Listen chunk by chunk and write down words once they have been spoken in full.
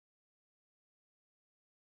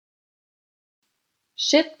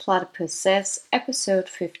Shit Platypus Says, episode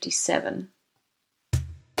 57.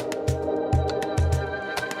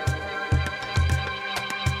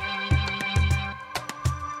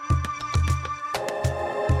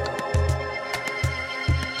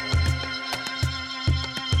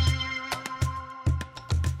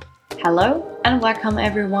 Hello and welcome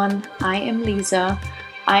everyone. I am Lisa.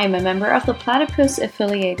 I am a member of the Platypus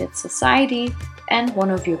affiliated society and one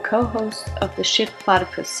of your co-hosts of the Shit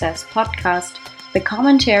Platypus Says podcast, the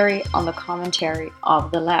commentary on the commentary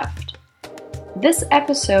of the left. This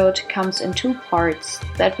episode comes in two parts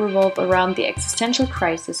that revolve around the existential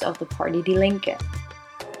crisis of the party Die Linke.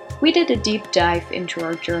 We did a deep dive into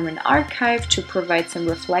our German archive to provide some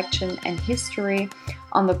reflection and history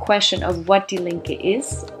on the question of what Die Linke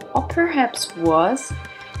is, or perhaps was,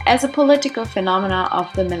 as a political phenomena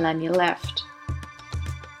of the Millennial Left.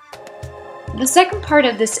 The second part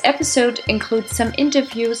of this episode includes some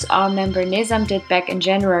interviews our member Nezam did back in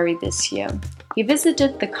January this year. He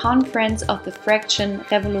visited the conference of the fraction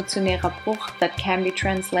Revolutionärer Bruch, that can be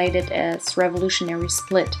translated as Revolutionary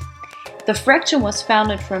Split. The fraction was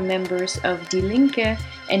founded from members of Die Linke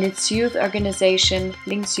and its youth organization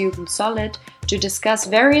Linksjugend to discuss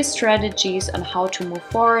various strategies on how to move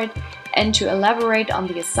forward and to elaborate on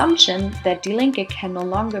the assumption that Die Linke can no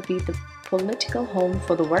longer be the political home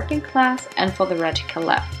for the working class and for the radical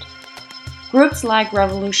left. Groups like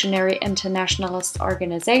Revolutionary Internationalist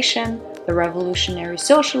Organization, the Revolutionary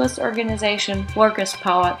Socialist Organization, Workers'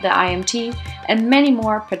 Power, the IMT, and many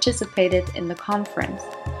more participated in the conference.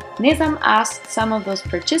 Nezam asked some of those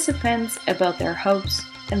participants about their hopes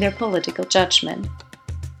and their political judgment.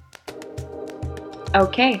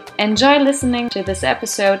 Okay, enjoy listening to this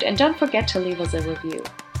episode and don't forget to leave us a review.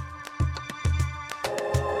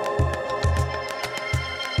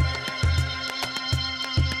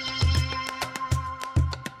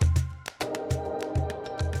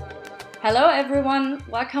 Hello everyone,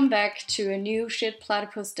 welcome back to a new Shit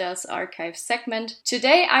Platypus Does archive segment.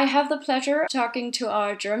 Today I have the pleasure of talking to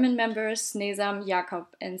our German members Nezam, Jakob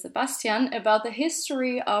and Sebastian about the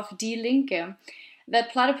history of Die Linke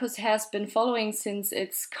that Platypus has been following since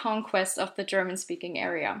its conquest of the German-speaking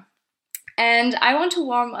area. And I want to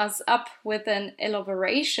warm us up with an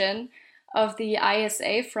elaboration of the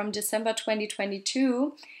ISA from December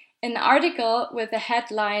 2022, an article with the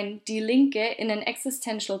headline Die Linke in an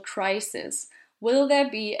existential crisis. Will there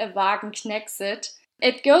be a Wagenknexit?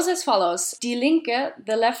 It goes as follows. Die Linke,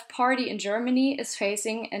 the left party in Germany, is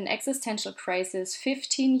facing an existential crisis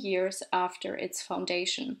 15 years after its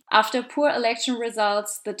foundation. After poor election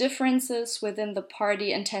results, the differences within the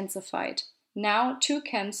party intensified. Now, two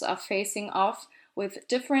camps are facing off, with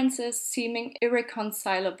differences seeming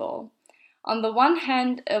irreconcilable. On the one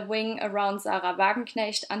hand, a wing around Sarah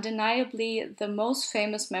Wagenknecht, undeniably the most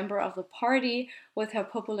famous member of the party, with her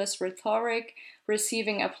populist rhetoric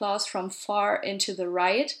receiving applause from far into the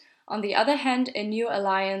right. On the other hand, a new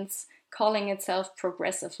alliance calling itself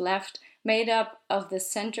Progressive Left, made up of the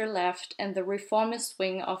center-left and the reformist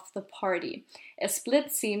wing of the party. A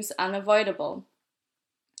split seems unavoidable.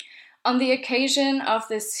 On the occasion of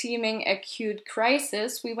this seeming acute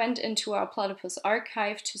crisis, we went into our Platypus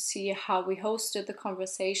archive to see how we hosted the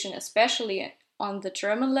conversation, especially on the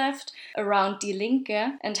German left, around Die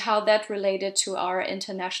Linke and how that related to our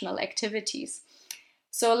international activities.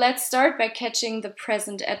 So let's start by catching the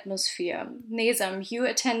present atmosphere. Nezam, you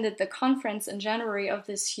attended the conference in January of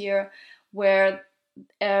this year where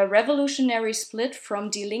a revolutionary split from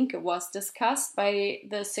Die Linke was discussed by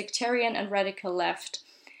the sectarian and radical left.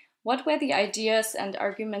 What were the ideas and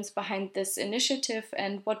arguments behind this initiative,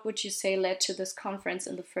 and what would you say led to this conference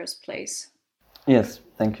in the first place? Yes,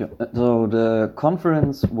 thank you. So the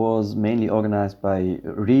conference was mainly organized by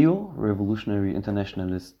RIO, Revolutionary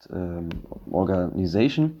Internationalist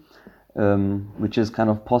Organization, which is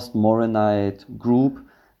kind of post-Morenite group,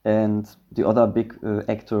 and the other big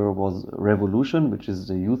actor was Revolution, which is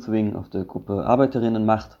the youth wing of the Gruppe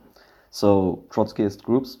Arbeiterinnenmacht, so Trotskyist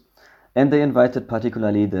groups. And they invited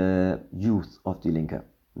particularly the youth of Die Linke,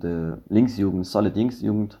 the Linksjugend, solid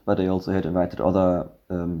Linksjugend, but they also had invited other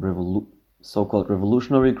so-called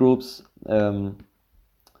revolutionary groups. And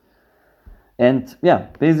yeah,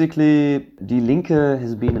 basically Die Linke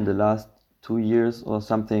has been in the last 2 years or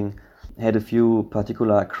something, had a few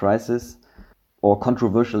particular crises or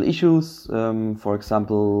controversial issues. For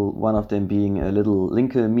example, one of them being a little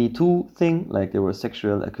Linke Me Too thing, like there were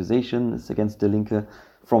sexual accusations against Die Linke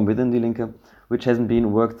from within Die Linke, which hasn't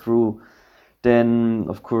been worked through. Then,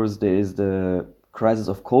 of course, there is the crisis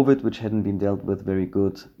of COVID, which hadn't been dealt with very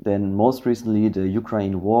good. Then, most recently, the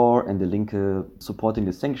Ukraine war and the Linke supporting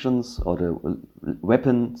the sanctions or the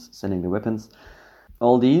weapons, sending the weapons.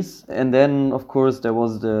 all these. And then, of course, there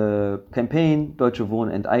was the campaign Deutsche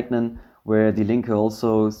Wohnen enteignen, where Die Linke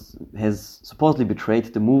also has supposedly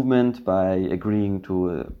betrayed the movement by agreeing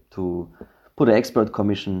to put an expert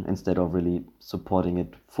commission instead of really supporting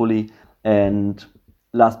it fully. And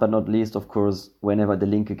last but not least, of course, whenever Die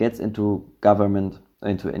Linke gets into government,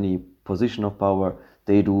 into any position of power,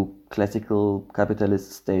 they do classical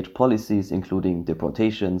capitalist state policies, including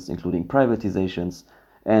deportations, including privatizations,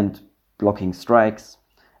 and blocking strikes,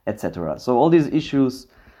 etc. So all these issues,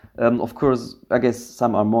 of course, I guess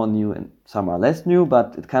some are more new and some are less new,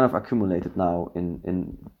 but it kind of accumulated now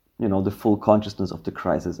in the full consciousness of the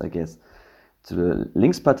crisis, I guess, to the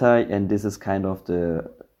Linkspartei, and this is kind of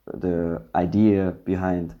the idea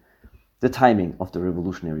behind the timing of the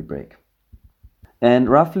revolutionary break. And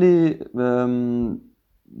roughly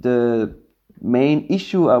the main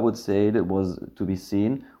issue, I would say, that was to be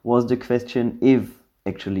seen was the question if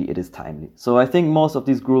actually it is timely. So I think most of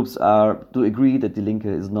these groups do agree that Die Linke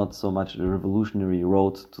is not so much a revolutionary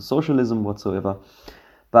road to socialism whatsoever,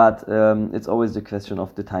 but it's always the question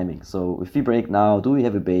of the timing. So if we break now, do we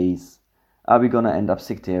have a base? Are we going to end up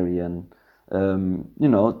sectarian?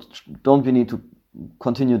 Don't we need to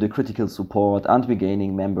continue the critical support? Aren't we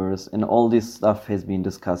gaining members? And all this stuff has been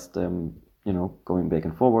discussed, going back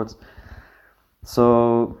and forwards.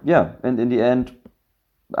 So, yeah, and in the end,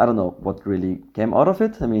 I don't know what really came out of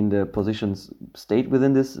it. I mean, the positions stayed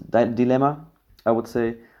within this dilemma, I would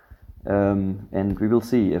say. And we will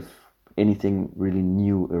see if anything really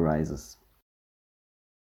new arises.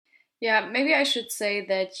 Yeah, maybe I should say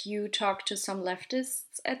that you talked to some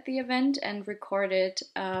leftists at the event and recorded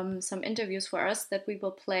some interviews for us that we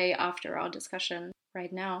will play after our discussion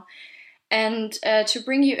right now. And to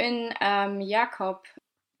bring you in, Jakob,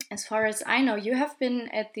 as far as I know, you have been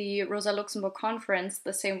at the Rosa Luxemburg conference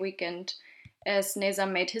the same weekend as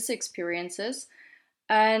Nezam made his experiences.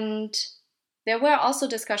 And there were also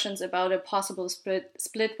discussions about a possible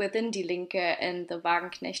split within Die Linke and the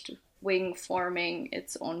Wagenknecht wing forming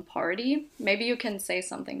its own party. Maybe you can say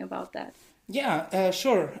something about that. Yeah,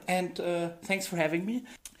 sure. And thanks for having me.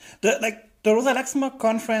 The Rosa Luxemburg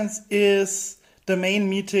conference is the main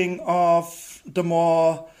meeting of the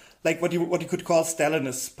more what you could call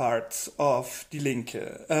Stalinist parts of Die Linke.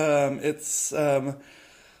 It's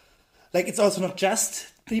also not just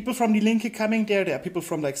people from Die Linke coming there. There are people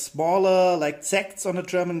from smaller sects on the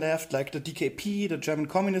German left, like the DKP, the German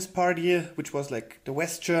Communist Party, which was the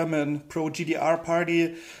West German pro-GDR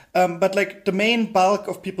party. But the main bulk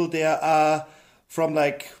of people there are from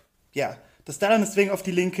the Stalinist wing of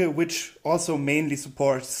Die Linke, which also mainly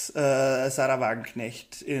supports Sarah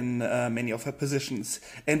Wagenknecht in many of her positions,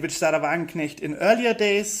 and which Sarah Wagenknecht in earlier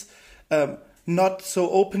days, not so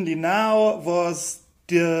openly now, was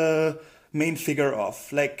the main figure of.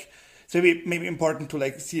 So maybe important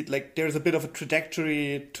to see it, there's a bit of a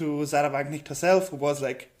trajectory to Sarah Wagenknecht herself, who was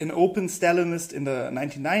an open Stalinist in the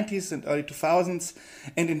 1990s and early 2000s,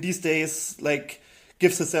 and in these days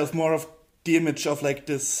gives herself more of the image of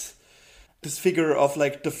this figure of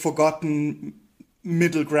the forgotten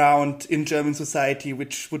middle ground in German society,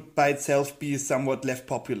 which would by itself be somewhat left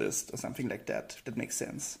populist or something like that, if that makes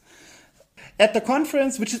sense. At the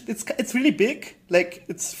conference, which is it's really big,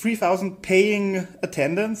 it's 3,000 paying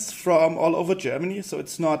attendance from all over Germany, so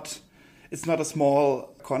it's not a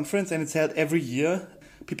small conference, and it's held every year.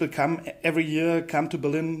 People come every year to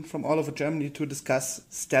Berlin from all over Germany to discuss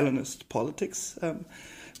Stalinist politics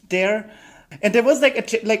there. And there was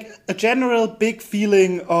a general big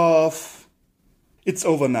feeling of it's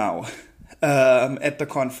over now at the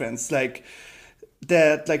conference.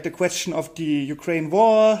 The question of the Ukraine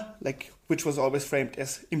war, which was always framed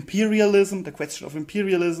as imperialism, the question of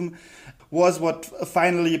imperialism, was what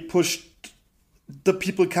finally pushed the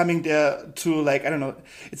people coming there to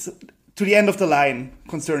it's to the end of the line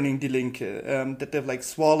concerning Die Linke, that they've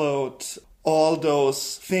swallowed all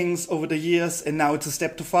those things over the years, and now it's a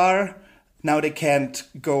step too far. Now they can't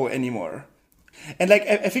go anymore. And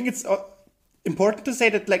I think it's important to say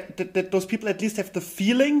that that those people at least have the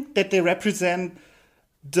feeling that they represent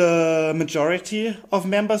the majority of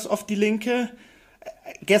members of Die Linke.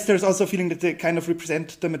 I guess there's also a feeling that they kind of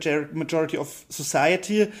represent the majority of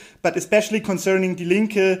society, but especially concerning Die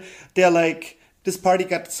Linke, they're this party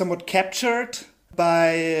got somewhat captured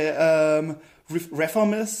by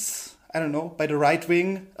reformists, by the right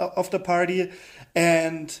wing of the party,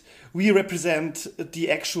 and we represent the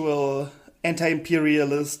actual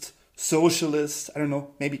anti-imperialist, socialist,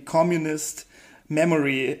 maybe communist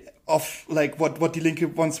memory of what Die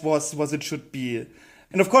Linke once was it should be.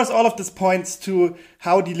 And of course, all of this points to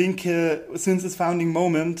how Die Linke, since its founding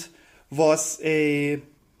moment, was a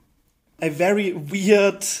a very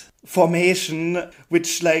weird formation,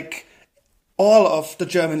 which like all of the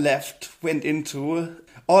German left went into.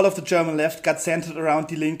 All of the German left got centered around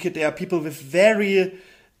Die Linke. There are people with very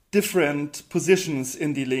different positions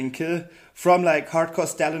in Die Linke, from like hardcore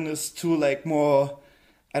Stalinists to like more,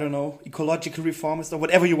 I don't know, ecological reformist or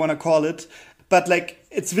whatever you want to call it. But like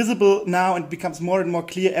it's visible now and becomes more and more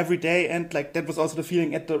clear every day. And like that was also the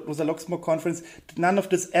feeling at the Rosa Luxemburg conference, that none of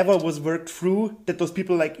this ever was worked through, that those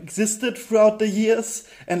people like existed throughout the years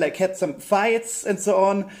and like had some fights and so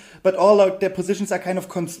on. But all of their positions are kind of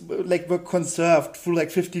were conserved through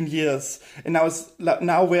like 15 years. And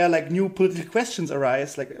now where like new political questions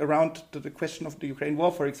arise, like around the question of the Ukraine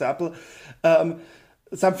war, for example,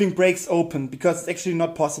 something breaks open, because it's actually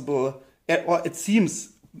not possible, or it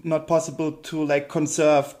seems not possible to like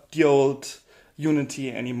conserve the old unity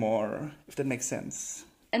anymore, if that makes sense.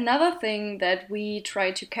 Another thing that we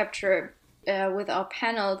tried to capture with our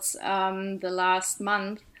panels the last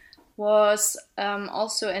month was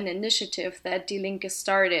also an initiative that Die Linke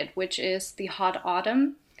started, which is the Hot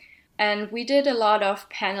Autumn. And we did a lot of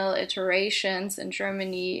panel iterations in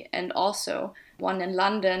Germany and also one in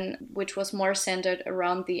London, which was more centered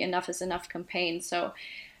around the Enough is Enough campaign. So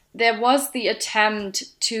there was the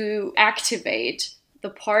attempt to activate the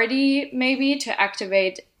party, maybe to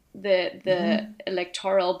activate the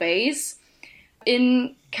electoral base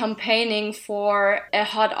in campaigning for a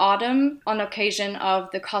hot autumn on occasion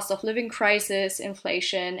of the cost of living crisis,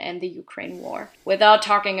 inflation, and the Ukraine war, without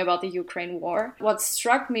talking about the Ukraine war. What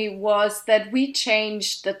struck me was that we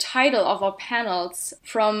changed the title of our panels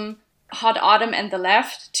from Hot Autumn and the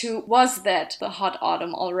Left to Was That the Hot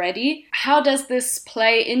Autumn Already? How does this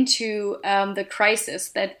play into the crisis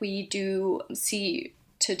that we do see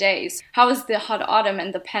today? How is the Hot Autumn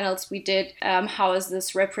and the panels we did, how is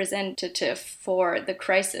this representative for the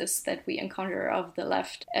crisis that we encounter of the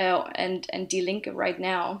left and Die Linke right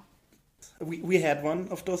now? We had one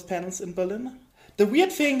of those panels in Berlin. The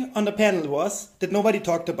weird thing on the panel was that nobody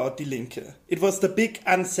talked about Die Linke. It was the big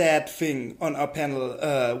unsaid thing on our panel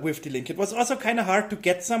with Die Linke. It was also kind of hard to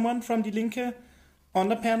get someone from Die Linke on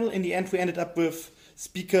the panel. In the end, we ended up with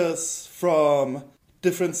speakers from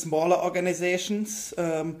different smaller organizations.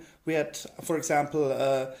 We had, for example,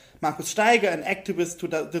 Markus Steiger, an activist who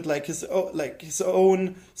did like his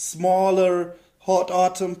own smaller Hot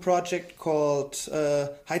Autumn project called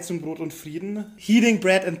Heizung, Brot und Frieden, Heating,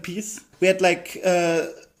 Bread and Peace. We had like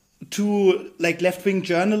two like left-wing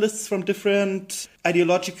journalists from different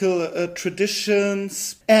ideological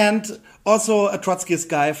traditions, and also a Trotskyist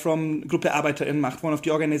guy from Gruppe Arbeiter in Macht, one of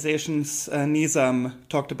the organizations Nezam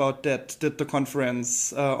talked about that did the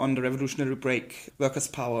conference on the revolutionary break, workers'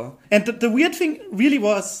 power. And the weird thing really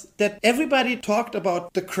was that everybody talked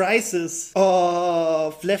about the crisis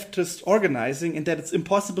of leftist organizing and that it's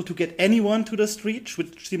impossible to get anyone to the street,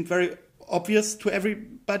 which seemed very obvious to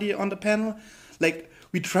everybody on the panel. Like,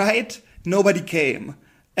 we tried, nobody came.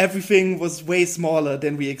 Everything was way smaller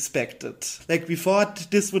than we expected. Like, we thought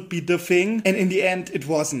this would be the thing, and in the end, it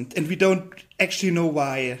wasn't. And we don't actually know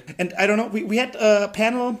why. And I don't know, we had a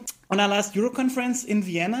panel on our last Euro conference in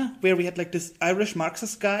Vienna, where we had like this Irish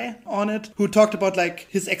Marxist guy on it, who talked about like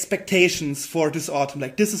his expectations for this autumn.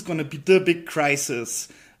 Like, this is gonna be the big crisis.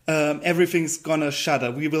 Everything's gonna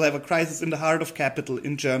shudder. We will have a crisis in the heart of capital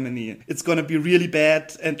in Germany. It's gonna be really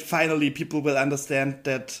bad, and finally people will understand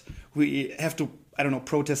that we have to, I don't know,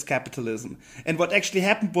 protest capitalism. And what actually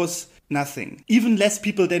happened was nothing. Even less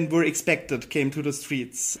people than were expected came to the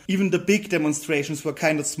streets. Even the big demonstrations were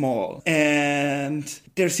kind of small. And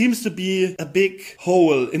there seems to be a big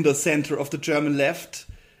hole in the center of the German left,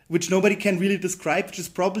 which nobody can really describe, which is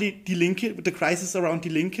probably Die Linke, the crisis around Die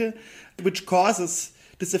Linke, which causes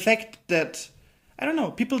this effect that, I don't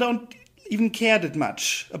know, people don't even care that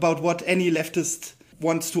much about what any leftist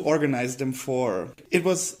wants to organize them for. It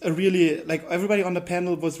was a really, like, everybody on the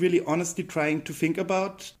panel was really honestly trying to think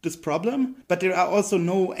about this problem, but there are also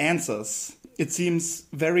no answers. It seems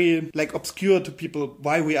very, like, obscure to people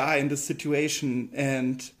why we are in this situation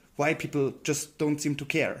and why people just don't seem to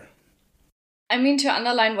care. I mean, to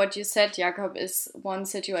underline what you said, Jakob, is one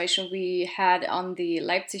situation we had on the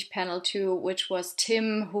Leipzig panel too, which was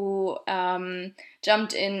Tim, who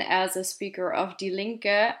jumped in as a speaker of Die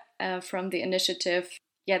Linke from the initiative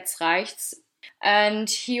Jetzt reicht's. And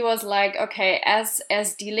he was like, okay, as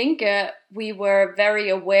Die Linke, we were very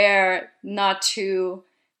aware not to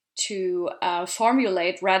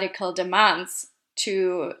formulate radical demands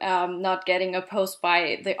to not getting opposed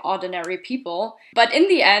by the ordinary people. But in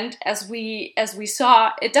the end, as we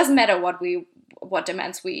saw, it doesn't matter what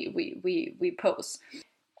demands we pose.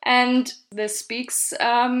 And this speaks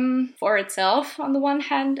for itself on the one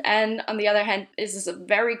hand, and on the other hand, this is a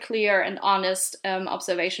very clear and honest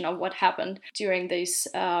observation of what happened during this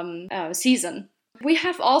season. We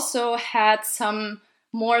have also had some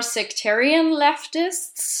more sectarian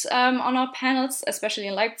leftists on our panels, especially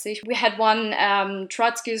in Leipzig. We had one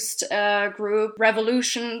Trotskyist group,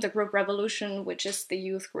 the group Revolution, which is the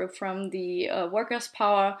youth group from the Workers'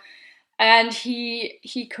 Power. And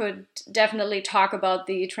he could definitely talk about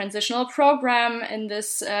the transitional program in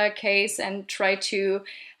this case and try to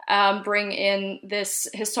bring in this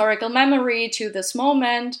historical memory to this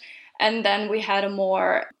moment. And then we had a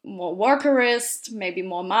more workerist, maybe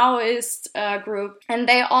more Maoist group. And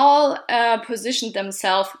they all positioned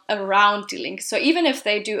themselves around Die Linke. So even if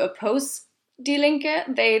they do oppose Die Linke,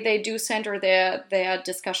 they do center their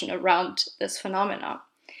discussion around this phenomena.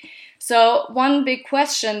 So one big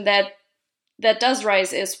question that does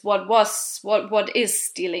rise is what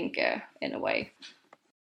is Die Linke in a way?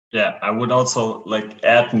 Yeah, I would also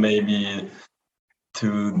add maybe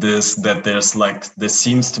to this that there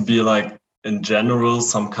seems to be in general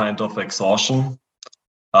some kind of exhaustion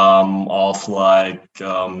of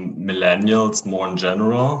millennials more in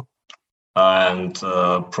general and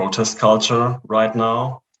protest culture right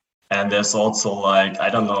now. And there's also I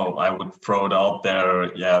don't know, I would throw it out there,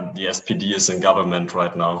 the SPD is in government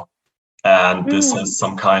right now. And this has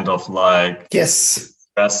some kind of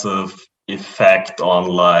expressive effect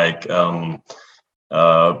on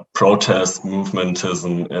protest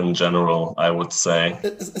movementism in general, I would say.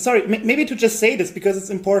 Sorry, maybe to just say this because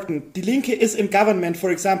it's important. Die Linke is in government,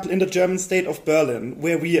 for example, in the German state of Berlin,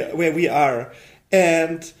 where we are.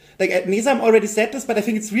 And Nezam already said this, but I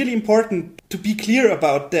think it's really important to be clear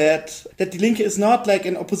about that Die Linke is not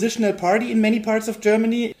an oppositional party in many parts of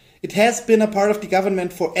Germany. It has been a part of the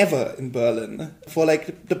government forever in Berlin, for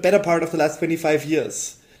the better part of the last 25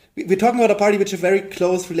 years. We're talking about a party which has very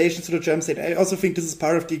close relations to the German state. I also think this is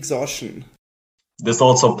part of the exhaustion. This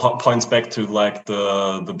also points back to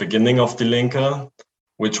the beginning of Die Linke,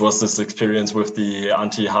 which was this experience with the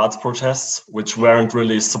anti-Hartz protests, which weren't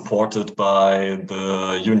really supported by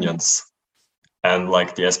the unions. And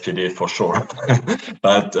the SPD for sure.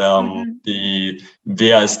 But the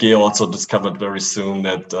WASG also discovered very soon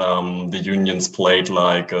that the unions played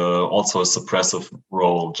also a suppressive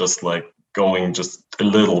role, just going just a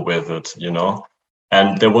little with it,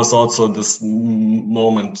 And there was also this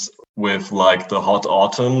moment with the hot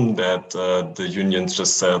autumn that the unions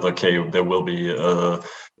just said, okay, there will be a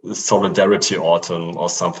solidarity autumn or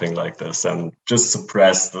something like this, and just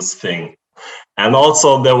suppress this thing. And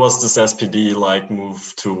also there was this SPD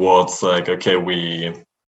move towards okay, we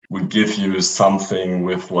give you something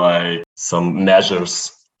with some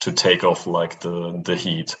measures to take off the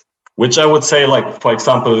heat, which I would say for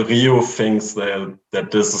example Rio thinks that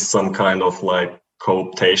this is some kind of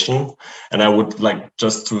cooptation, and I would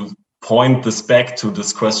just to point this back to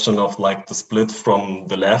this question of the split from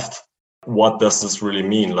the left. What does this really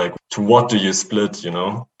mean? To what do you split,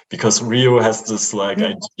 Because Rio has this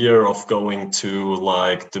idea of going to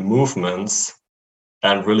the movements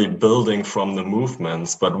and really building from the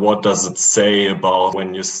movements. But what does it say about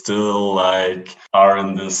when you still are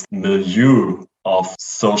in this milieu of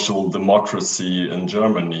social democracy in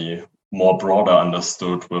Germany, more broader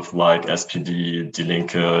understood with SPD, Die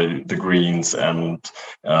Linke, the Greens, and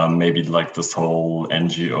maybe this whole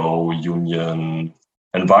NGO union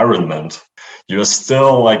environment? You're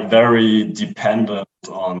still very dependent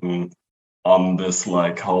on this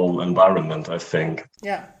whole environment, I think.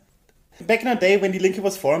 Yeah. Back in the day when Die Linke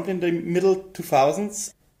was formed in the middle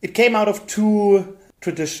 2000s, it came out of two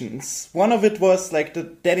traditions. One of it was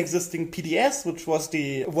the then existing PDS, which was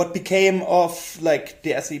what became of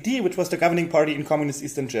the SED, which was the governing party in communist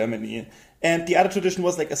Eastern Germany. And the other tradition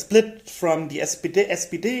was a split from the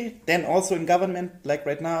SPD, then also in government,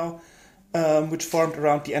 right now, which formed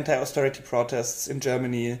around the anti-austerity protests in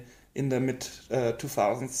Germany in the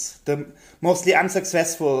mid-2000s. The mostly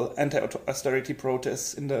unsuccessful anti-austerity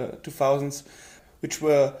protests in the 2000s, which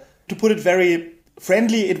were, to put it very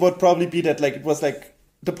friendly, it would probably be that it was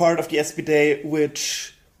the part of the SPD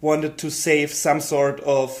which wanted to save some sort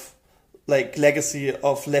of legacy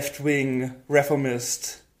of left-wing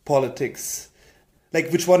reformist politics,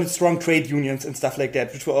 which wanted strong trade unions and stuff like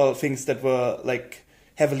that, which were all things that were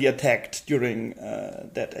heavily attacked during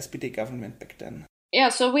that SPD government back then. Yeah,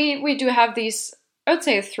 so we do have these, I would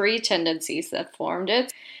say, three tendencies that formed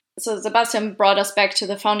it. So Sebastian brought us back to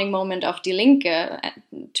the founding moment of Die Linke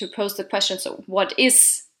to pose the question, so what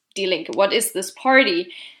is Die Linke? What is this party?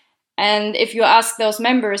 And if you ask those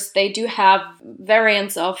members, they do have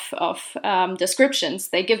variants of descriptions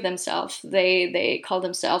they give themselves. They call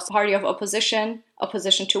themselves party of opposition.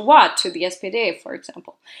 Opposition to what? To the SPD, for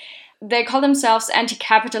example. They call themselves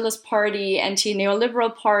anti-capitalist party,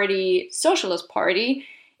 anti-neoliberal party, socialist party,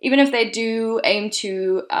 even if they do aim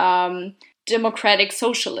to democratic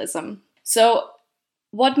socialism. So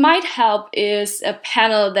what might help is a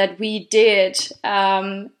panel that we did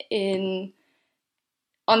on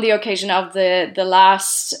the occasion of the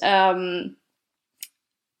last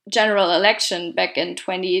general election back in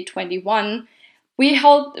 2021. We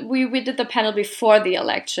did the panel before the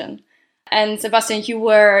election. And Sebastian, you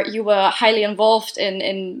were highly involved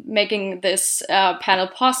in making this panel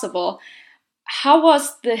possible. How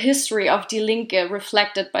was the history of Die Linke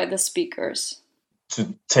reflected by the speakers?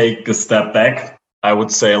 To take a step back, I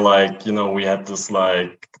would say we had this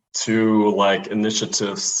two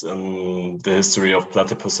initiatives in the history of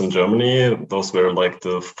Platypus in Germany. Those were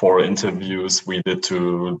the 4 interviews we did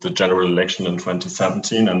to the general election in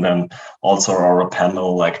 2017, and then also our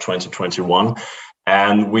panel 2021.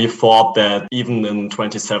 And we thought that even in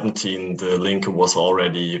 2017, the Linke was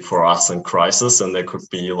already for us in crisis, and there could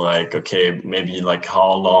be maybe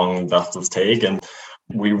how long does this take? And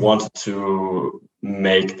we wanted to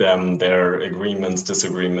make them their agreements,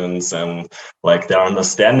 disagreements, and their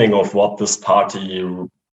understanding of what this party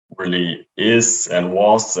really is and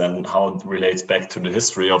was, and how it relates back to the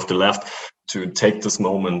history of the left, to take this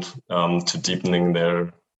moment to deepening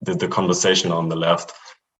the conversation on the left.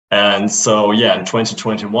 And so, in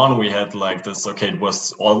 2021, we had this, it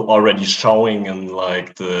was already showing in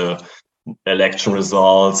the election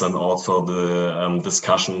results and also the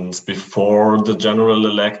discussions before the general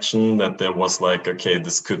election that there was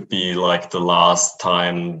this could be the last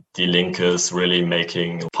time Die Linke is really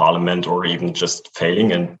making parliament or even just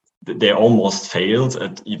failing. And they almost failed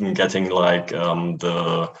at even getting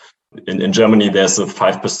in Germany, there's a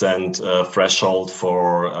 5% threshold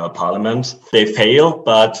for parliament. They fail,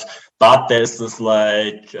 but there's this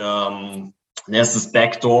there's this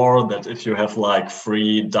backdoor that if you have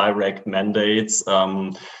 3 direct mandates,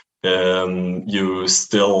 you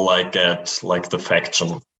still get the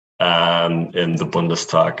faction in the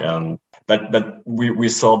Bundestag. But we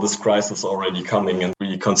saw this crisis already coming, and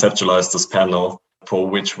we conceptualized this panel for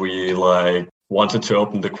which we wanted to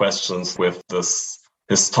open the questions with this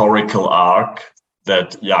historical arc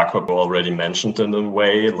that Jakob already mentioned in a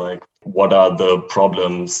way, what are the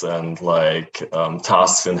problems and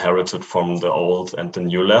tasks inherited from the old and the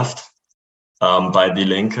new left by Die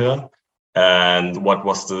Linke, and what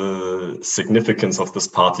was the significance of this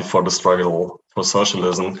party for the struggle for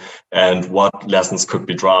socialism, and what lessons could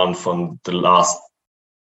be drawn from the last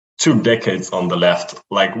 2 decades on the left.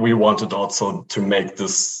 We wanted also to make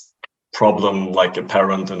this problem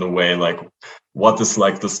apparent in a way, what is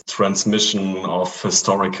this transmission of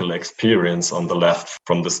historical experience on the left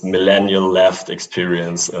from this millennial left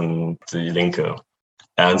experience in Die Linke.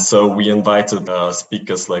 And so we invited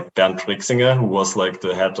speakers like Bernd Rixinger, who was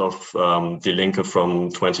the head of Die Linke from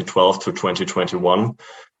 2012 to 2021,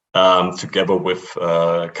 together with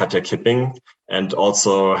Katja Kipping, and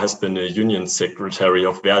also has been a union secretary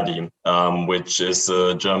of Verdi, which is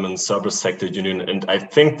a German service sector union, and I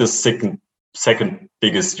think the second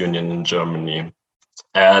biggest union in Germany.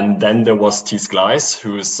 And then there was Thies Gleis,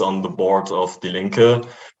 who is on the board of Die Linke,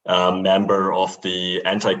 member of the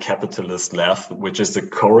anti-capitalist left, which is the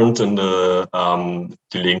current in the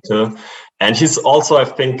Die Linke. And he's also, I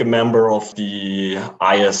think, a member of the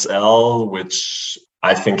ISL, which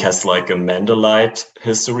I think has a Mendelite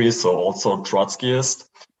history, so also Trotskyist.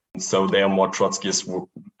 So they are more Trotskyists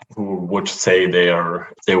who would say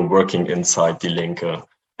they're working inside Die Linke.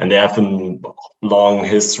 And they have a long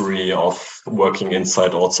history of working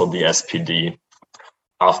inside also the SPD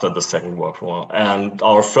after the Second World War. And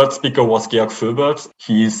our third speaker was Georg Vöbert.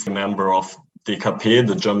 He's a member of DKP,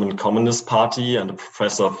 the German Communist Party, and a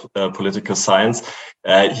professor of political science.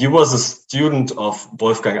 He was a student of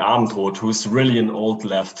Wolfgang Abendroth, who's really an old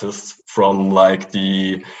leftist from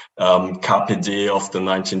the KPD of the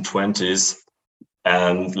 1920s.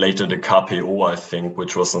 And later the KPO, I think,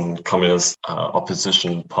 which was a communist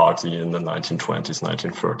opposition party in the 1920s,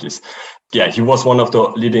 1930s. Yeah, he was one of the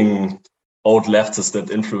leading old leftists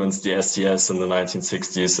that influenced the SDS in the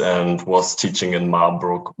 1960s and was teaching in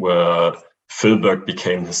Marburg, where Vöbert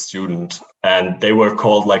became his student. And they were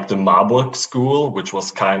called the Marburg School, which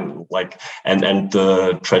was kind of and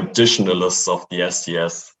the traditionalists of the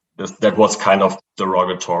SDS. that was kind of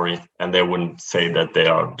derogatory, and they wouldn't say that they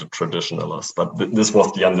are the traditionalists. But this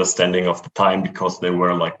was the understanding of the time, because they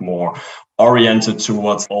were like more oriented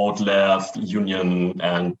towards old left, Union,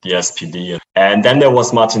 and the SPD. And then there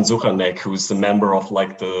was Martin Suchanek, who's a member of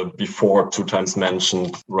like the before 2 times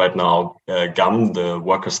mentioned right now GAM, the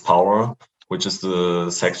Workers' Power, which is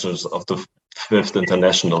the sections of the Fifth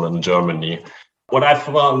International in Germany. What I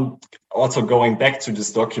found, also going back to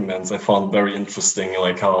these documents, I found very interesting,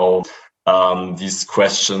 like how these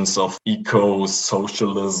questions of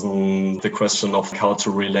eco-socialism, the question of how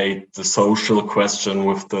to relate the social question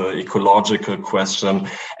with the ecological question,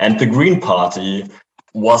 and the Green Party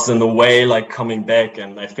was in a way like coming back.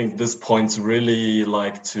 And I think this points really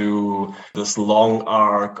like to this long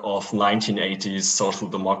arc of 1980s social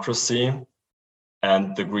democracy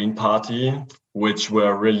and the Green Party, which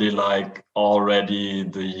were really like already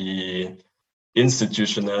the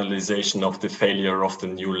institutionalization of the failure of the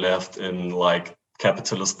New Left in like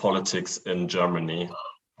capitalist politics in Germany,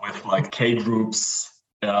 with like K groups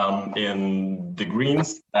in the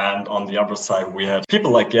Greens, and on the other side we had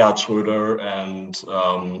people like Gerhard Schröder, and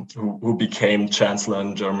who became chancellor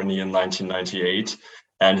in Germany in 1998.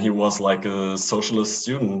 And he was like a socialist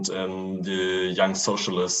student in the Young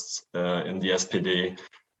Socialists in the SPD.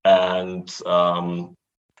 And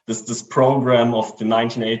this program of the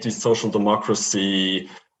 1980s social democracy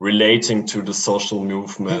relating to the social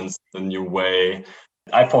movements, the new way,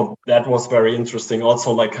 I thought that was very interesting.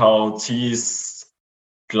 Also, like how Thies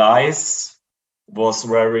Gleis was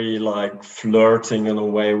very like flirting in a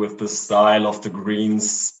way with the style of the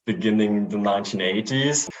Greens beginning the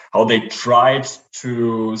 1980s, how they tried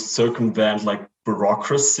to circumvent like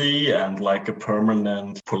bureaucracy and like a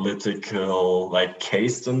permanent political like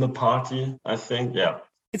caste in the party, I think. Yeah.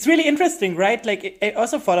 It's really interesting, right? Like, I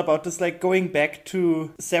also thought about this, like going back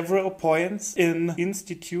to several points in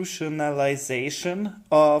institutionalization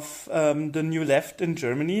of the New Left in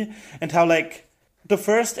Germany, and how like the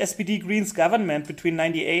first SPD Greens government between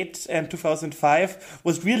 98 and 2005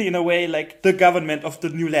 was really in a way like the government of the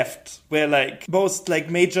New Left, where like most like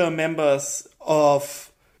major members of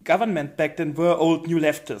government back then were old New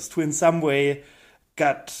Leftists who in some way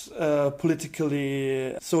got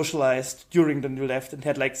politically socialized during the New Left, and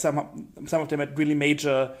had like some of them had really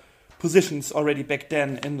major positions already back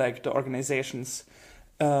then in like the organizations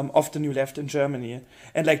of the New Left in Germany.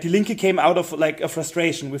 And like Die Linke came out of like a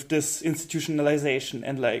frustration with this institutionalization,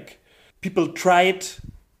 and like people tried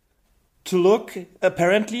to look,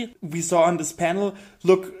 apparently we saw on this panel,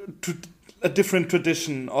 look to a different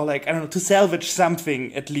tradition, or like, I don't know, to salvage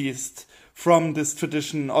something at least from this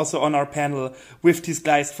tradition. Also on our panel with Thies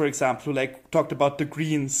Gleis, for example, who like talked about the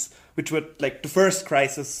Greens, which were like the first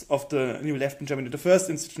crisis of the New Left in Germany, the first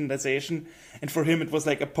institutionalization. And for him, it was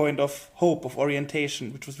like a point of hope, of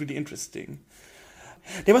orientation, which was really interesting.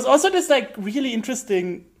 There was also this like really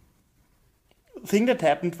interesting thing that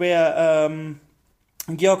happened where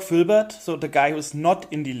Georg Fülbert, so the guy who's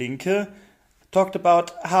not in Die Linke, talked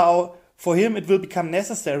about how for him it will become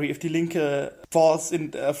necessary if Die Linke falls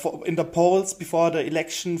in the polls before the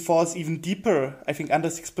election, falls even deeper, I think under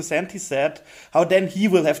 6%, he said, how then he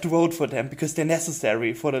will have to vote for them because they're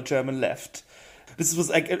necessary for the German left. This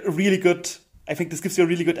was like a really good, I think this gives you a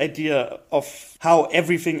really good idea of how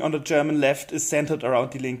everything on the German left is centered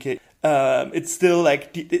around Die Linke. It's still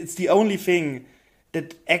like, it's the only thing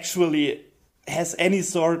that actually has any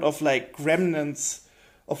sort of like remnants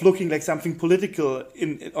of looking like something political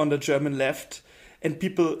on the German left, and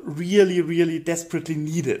people really, really desperately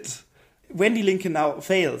need it. When Die Linke now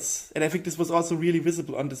fails, and I think this was also really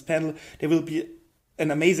visible on this panel, there will be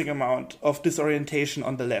an amazing amount of disorientation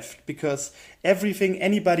on the left, because everything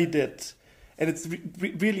anybody did, and it's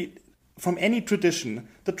really from any tradition,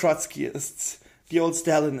 the Trotskyists, the old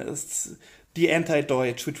Stalinists, the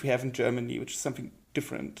anti-Deutsch, which we have in Germany, which is something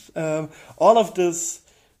different, all of this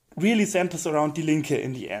really centers around Die Linke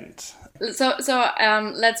in the end. So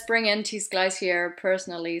let's bring in Thies Gleis here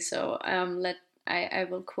personally. So I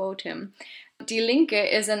will quote him. Die Linke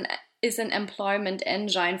is an employment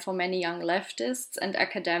engine for many young leftists and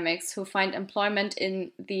academics who find employment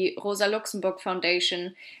in the Rosa Luxemburg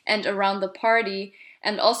Foundation and around the party,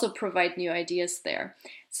 and also provide new ideas there.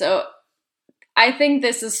 So I think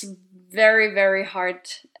this is very, very hard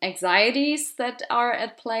anxieties that are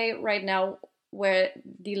at play right now, where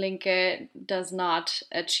Die Linke does not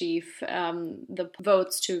achieve the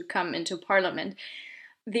votes to come into parliament.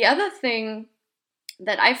 The other thing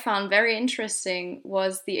that I found very interesting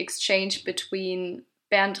was the exchange between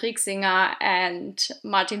Bernd Rieksinger and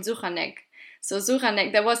Martin Suchanek. So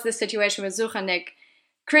Suchanek, there was this situation where Suchanek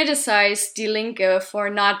criticized Die Linke for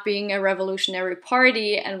not being a revolutionary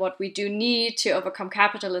party, and what we do need to overcome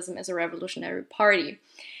capitalism is a revolutionary party.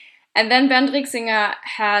 And then Bernd Rixinger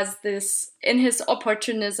has this, in his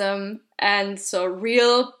opportunism and so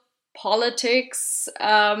real politics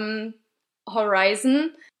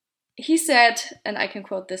horizon, he said, and I can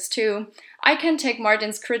quote this too, "I can take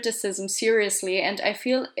Martin's criticism seriously, and I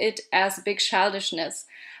feel it as big childishness.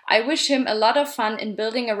 I wish him a lot of fun in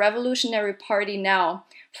building a revolutionary party now.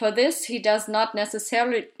 For this, he does not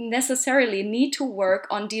necessarily need to work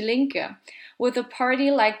on Die Linke. With a party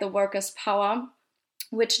like the Workers' Power,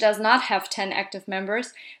 which does not have 10 active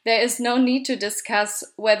members, there is no need to discuss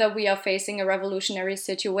whether we are facing a revolutionary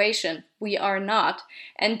situation. We are not.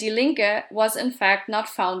 And Die Linke was in fact not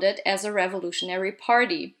founded as a revolutionary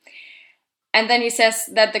party." And then he says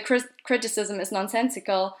that the criticism is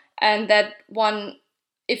nonsensical, and that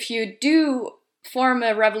if you do form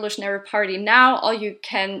a revolutionary party now, all you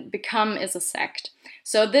can become is a sect.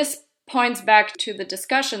 So this points back to the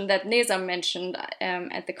discussion that Nezam mentioned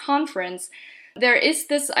at the conference. There is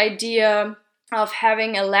this idea of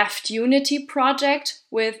having a left unity project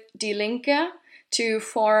with Die Linke to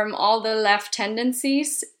form all the left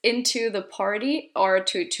tendencies into the party, or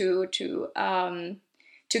to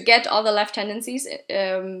get all the left tendencies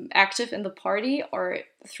active in the party or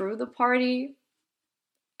through the party,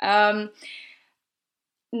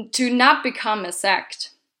 to not become a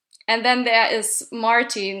sect. And then there is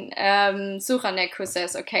Martin Suchanek, who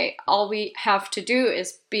says, okay, all we have to do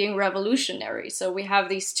is being revolutionary. So we have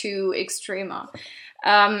these two extrema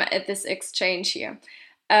at this exchange here.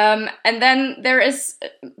 And then there is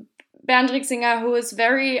Bernd Rixinger, who is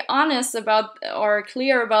very honest about, or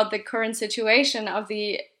clear about, the current situation of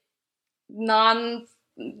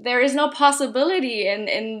there is no possibility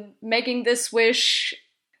in making this wish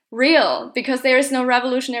real, because there is no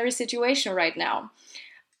revolutionary situation right now.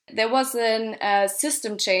 There was a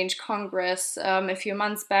system change congress a few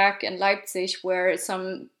months back in Leipzig, where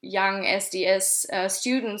some young SDS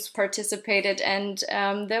students participated, and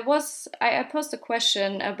I posed a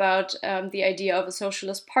question about the idea of a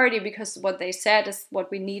socialist party, because what they said is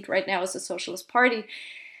what we need right now is a socialist party.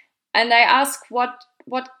 And I asked, what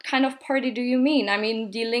kind of party do you mean? I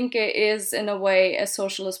mean, Die Linke is in a way a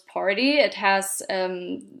socialist party. It has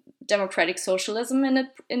democratic socialism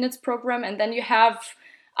in its program, and then you have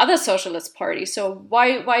other socialist parties. So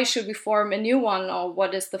why should we form a new one, or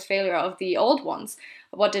what is the failure of the old ones?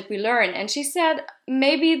 What did we learn? And she said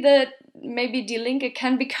maybe Die Linke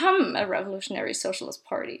can become a revolutionary socialist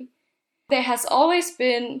party. There has always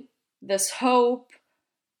been this hope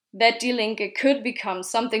that Die Linke could become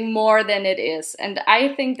something more than it is. And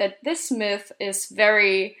I think that this myth is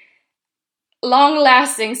very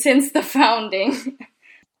long-lasting since the founding.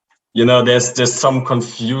 You know, there's some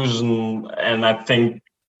confusion, and I think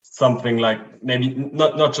something like, maybe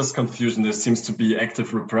not just confusion, there seems to be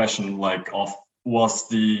active repression, like was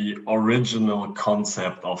the original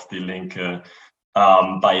concept of Die Linke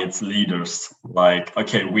by its leaders. Like,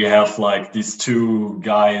 okay, we have like these two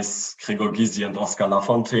guys, Gregor Gysi and Oscar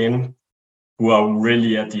Lafontaine, who are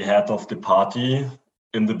really at the head of the party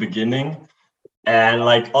in the beginning. And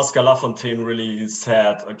like Oscar Lafontaine really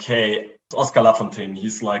said, okay, Oscar Lafontaine,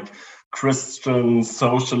 he's like Christian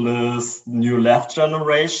socialist, new left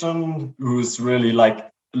generation, who's really like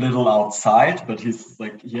a little outside, but he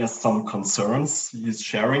has some concerns he's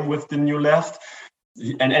sharing with the new left.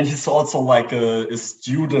 And he's also like a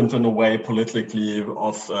student in a way politically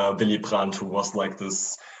of Willy Brandt, who was like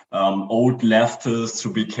this old leftist who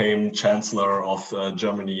became chancellor of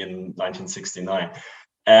Germany in 1969.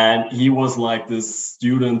 And he was like this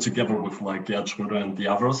student together with like Gerd Schröder and the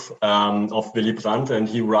others of Willy Brandt. And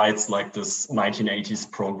he writes like this 1980s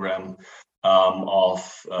program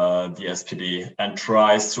of the SPD, and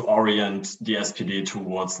tries to orient the SPD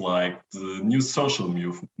towards like the new social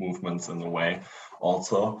movements in a way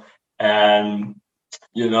also. And,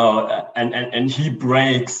 you know, and he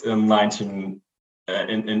breaks in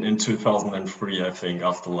 2003, I think,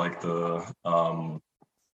 after like the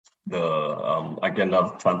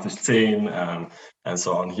Agenda 2010 and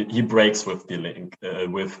so on. He breaks with the link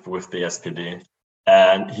with the SPD,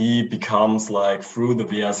 and he becomes like through the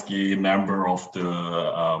WSG member of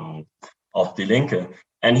the Linke.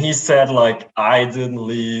 And he said like, I didn't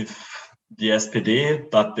leave the SPD,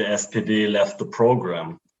 but the SPD left the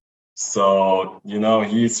program. So, you know,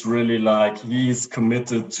 he's really like, he's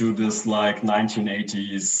committed to this like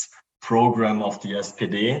 1980s program of the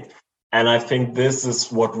SPD. And I think this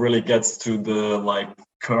is what really gets to the like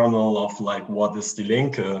kernel of like what is Die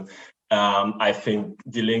Linke. I think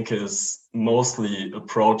Die Linke is mostly a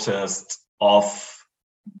protest of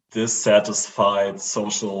dissatisfied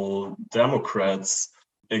social democrats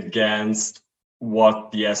against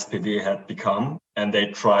what the SPD had become, and they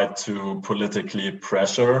tried to politically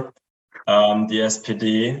pressure the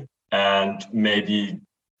SPD and maybe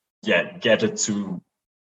get it to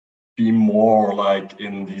be more like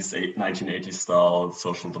in these 1980s style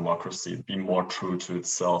social democracy, be more true to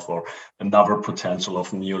itself, or another potential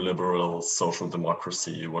of neoliberal social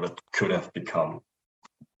democracy, what it could have become.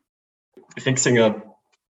 Rixinger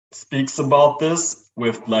speaks about this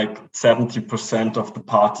with like 70% of the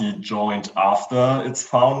party joined after its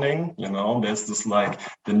founding. There's this like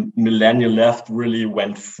the Millennial Left really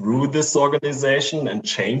went through this organization and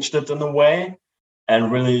changed it in a way. And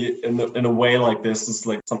really, in a way, like this is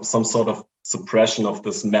like some sort of suppression of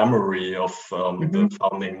this memory of the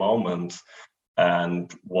founding moment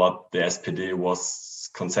and what the SPD was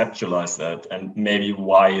conceptualized at, and maybe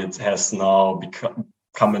why it has now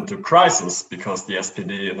come into crisis, because the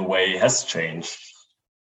SPD in a way has changed.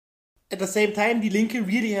 At the same time, Die Linke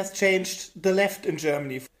really has changed the left in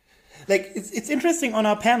Germany. Like, it's interesting on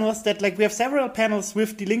our panels that like we have several panels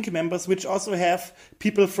with Die Linke members which also have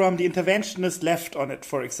people from the interventionist left on it,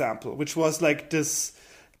 for example, which was like this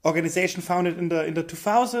organization founded in the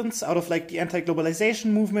 2000s out of like the anti-globalization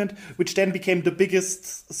movement, which then became the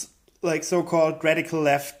biggest like so-called radical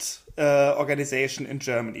left organization in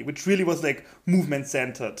Germany, which really was like movement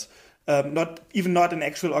centered. Not an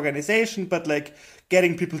actual organization, but like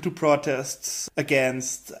getting people to protests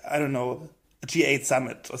against, I don't know, a G8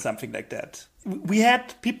 summit or something like that. We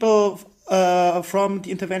had people from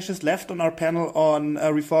the interventionist left on our panel on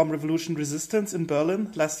Reform, Revolution, Resistance in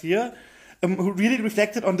Berlin last year, who really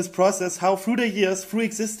reflected on this process, how through the years, through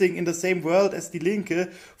existing in the same world as Die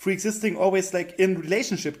Linke, through existing always like in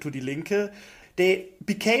relationship to Die Linke, they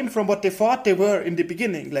became from what they thought they were in the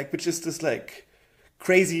beginning, like which is this like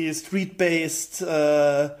crazy street-based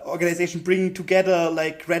organization bringing together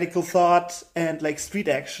like radical thought and like street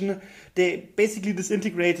action. They basically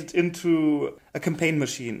disintegrated into a campaign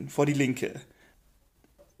machine for Die Linke.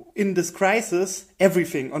 In this crisis,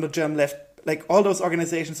 everything on the German left, like all those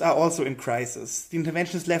organizations are also in crisis. The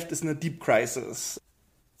interventionist left is in a deep crisis.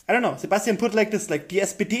 I don't know, Sebastian put like this, like the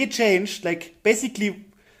SPD changed, like basically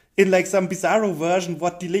in like some bizarro version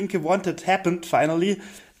what Die Linke wanted happened finally.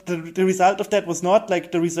 The result of that was not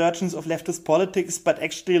like the resurgence of leftist politics, but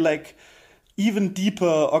actually like even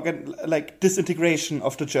deeper like disintegration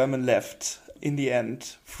of the German left in the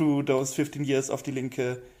end through those 15 years of Die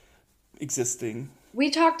Linke existing. We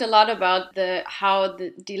talked a lot about how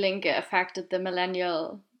the Die Linke affected the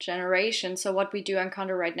millennial generation. So what we do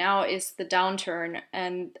encounter right now is the downturn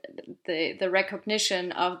and the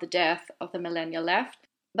recognition of the death of the millennial left.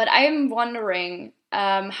 But I'm wondering,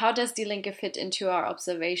 how does Die Linke fit into our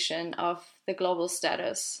observation of the global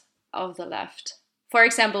status of the left? For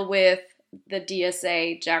example, with the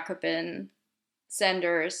DSA, Jacobin,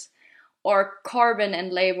 Sanders, or Corbyn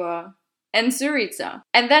and Labour, and Syriza.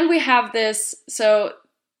 And then we have this, so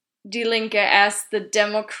Die Linke as the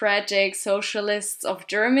democratic socialists of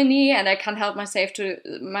Germany, and I can't help myself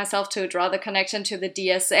to draw the connection to the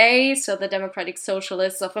DSA, so the Democratic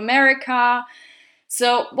Socialists of America.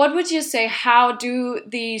 So what would you say, how do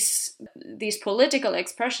these political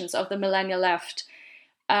expressions of the millennial left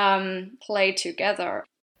play together?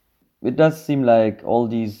 It does seem like all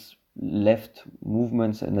these left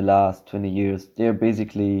movements in the last 20 years, they're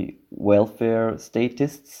basically welfare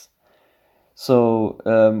statists. So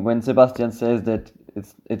when Sebastian says that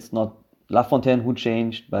it's not Lafontaine who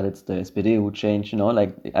changed, but it's the SPD who changed,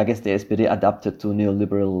 like I guess the SPD adapted to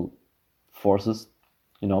neoliberal forces,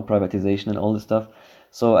 privatization and all this stuff.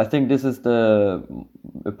 So I think this is a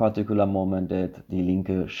particular moment that Die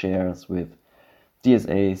Linke shares with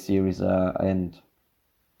DSA, Syriza, and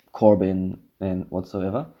Corbyn and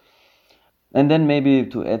whatsoever. And then maybe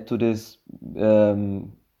to add to this,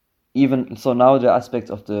 even so now the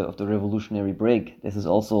aspects of the revolutionary break, this is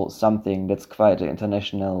also something that's quite an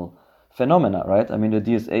international phenomena, right? I mean, the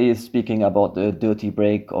DSA is speaking about the dirty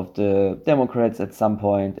break of the Democrats at some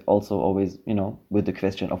point, also always, with the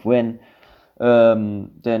question of when.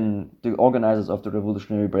 Then the organizers of the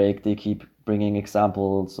revolutionary break, they keep bringing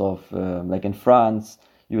examples of, like in France,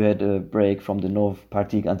 you had a break from the Nouveau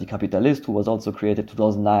Parti Anticapitaliste, who was also created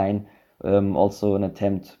 2009, also an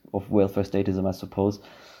attempt of welfare statism, I suppose.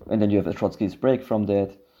 And then you have the Trotsky's break from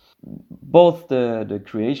that. Both the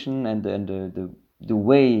creation and the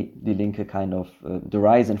way Die Linke kind of, the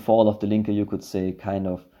rise and fall of Die Linke, you could say, kind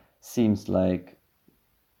of seems like,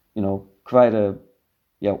 quite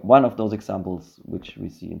one of those examples which we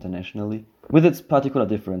see internationally, with its particular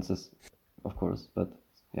differences, of course, but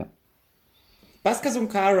yeah. Bhaskar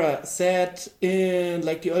Sunkara said in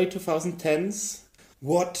like the early 2010s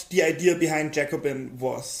what the idea behind Jacobin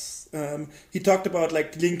was. He talked about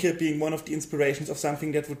like Linke being one of the inspirations of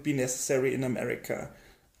something that would be necessary in America.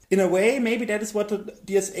 In a way, maybe that is what the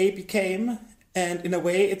DSA became, and in a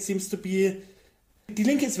way it seems to be... Die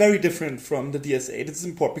Linke is very different from the DSA. This is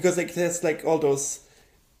important because like there's like all those...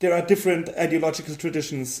 There are different ideological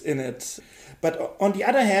traditions in it. But on the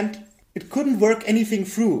other hand, it couldn't work anything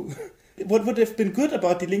through. What would have been good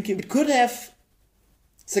about Die Linke, it could have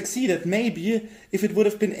succeeded maybe if it would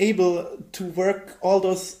have been able to work all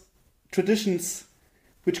those traditions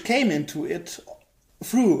which came into it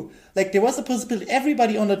through. Like there was a possibility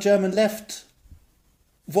everybody on the German left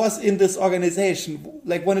was in this organization,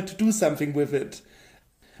 like wanted to do something with it.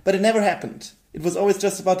 But it never happened. It was always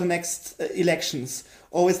just about the next elections,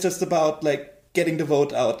 always just about like getting the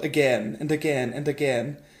vote out again and again and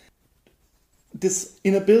again. This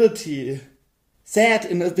inability, sad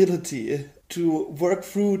inability to work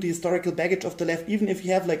through the historical baggage of the left, even if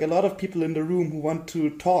you have like a lot of people in the room who want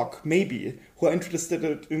to talk, maybe, who are interested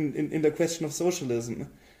in the question of socialism.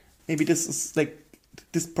 Maybe this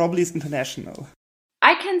probably is international.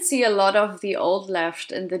 I can see a lot of the old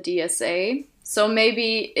left in the DSA, so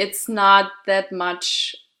maybe it's not that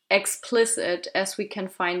much explicit as we can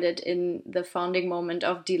find it in the founding moment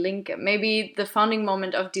of Die Linke. Maybe the founding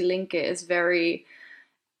moment of Die Linke is very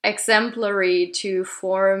exemplary to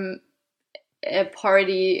form a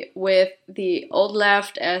party with the old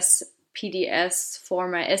left as PDS,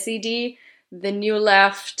 former SED, the new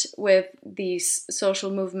left with these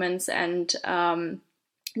social movements and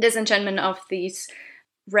disenchantment of these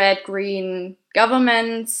red-green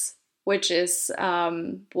governments, which is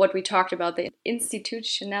what we talked about, the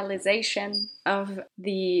institutionalization of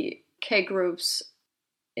the K groups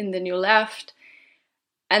in the new left.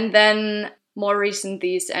 And then more recent,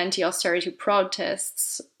 these anti-austerity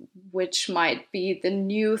protests, which might be the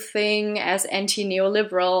new thing as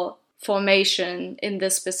anti-neoliberal formation in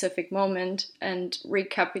this specific moment and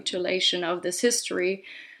recapitulation of this history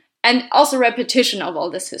and also repetition of all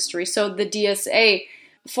this history. So the DSA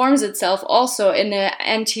forms itself also in an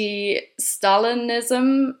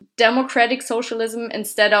anti-Stalinism, democratic socialism,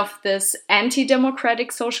 instead of this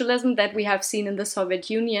anti-democratic socialism that we have seen in the Soviet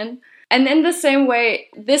Union. And in the same way,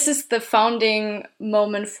 this is the founding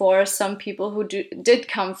moment for some people who did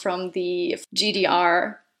come from the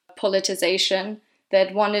GDR politicization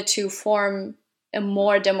that wanted to form a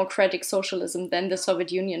more democratic socialism than the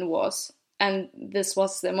Soviet Union was. And this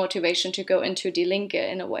was the motivation to go into Die Linke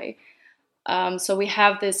in a way. So we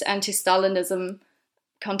have this anti-Stalinism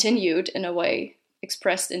continued in a way,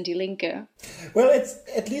 expressed in Die Linke. Well, it's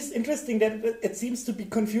at least interesting that it seems to be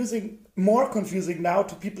more confusing now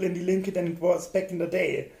to people in Die Linke than it was back in the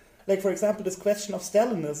day. Like, for example, this question of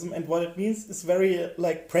Stalinism and what it means is very,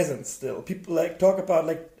 like, present still. People, like, talk about,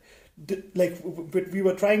 we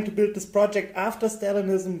were trying to build this project after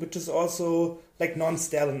Stalinism, which is also, like,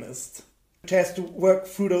 non-Stalinist. Which has to work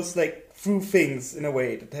through those, like, through things in a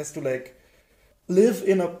way. That has to, like, live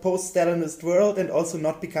in a post-Stalinist world and also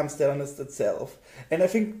not become Stalinist itself. And I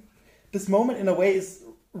think this moment, in a way, is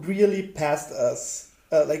really past us.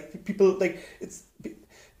 People, like, it's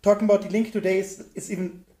talking about Die Linke today is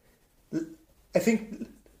even, I think,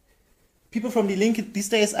 people from Die Linke these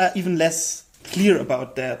days are even less clear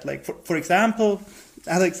about that. Like, for example,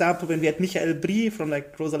 another example, when we had Michael Brie from,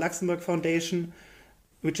 like, Rosa Luxemburg Foundation,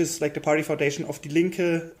 which is, like, the party foundation of Die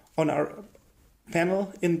Linke, on our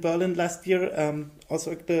panel in Berlin last year,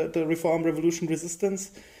 also the Reform, Revolution,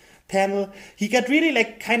 Resistance panel. He got really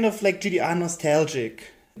like kind of like GDR nostalgic,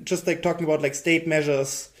 just like talking about like state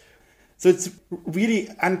measures. So it's really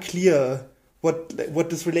unclear what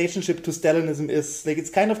this relationship to Stalinism is. Like it's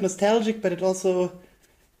kind of nostalgic, but it also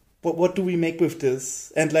what do we make with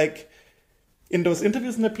this? And like in those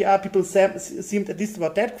interviews in the PR, people seemed at least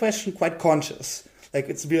about that question quite conscious. Like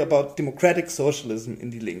it's really about democratic socialism in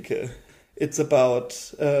Die Linke. It's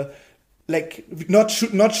about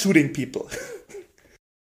not shooting people.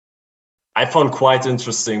 I found quite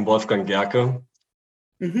interesting Wolfgang Gerke,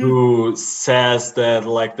 who says that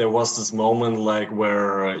like there was this moment like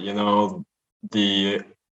where the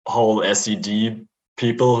whole SED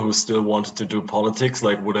people who still wanted to do politics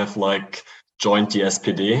like would have like joined the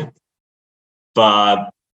SPD, but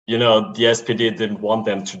the SPD didn't want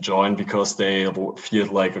them to join because they feel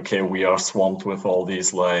like, okay, we are swamped with all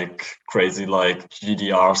these like crazy like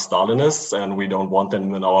GDR Stalinists and we don't want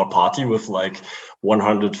them in our party with like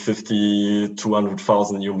 150,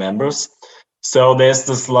 200,000 new members. So there's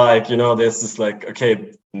this like,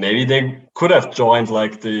 okay, maybe they could have joined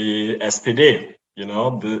like the SPD,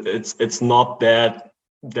 it's not that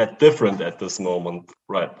that different at this moment,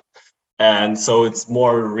 right? And so it's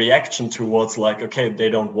more a reaction towards like, okay, they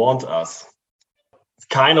don't want us.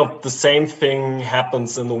 Kind of the same thing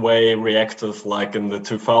happens in a way reactive like in the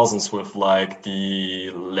 2000s with like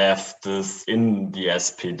the leftists in the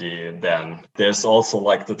SPD. Then there's also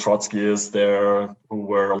like the Trotskyists there who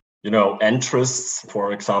were, you know, entrists,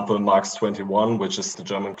 for example, Marx 21, which is the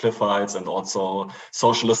German Cliffites, and also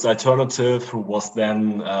Socialist Alternative, who was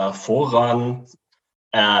then Voran.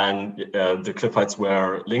 And the Cliffites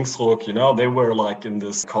were Linksjugend, you know, they were like in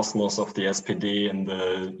this cosmos of the SPD and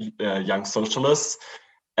the Young Socialists.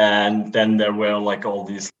 And then there were like all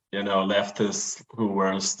these, you know, leftists who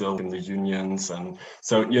were still in the unions. And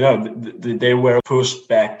so, you know, they were pushed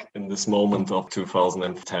back in this moment of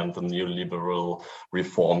 2010, the neoliberal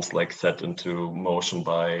reforms like set into motion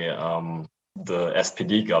by the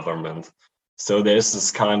SPD government. So there's this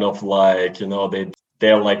kind of like, you know,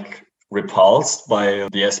 they're like repulsed by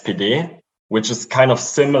the SPD, which is kind of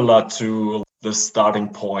similar to the starting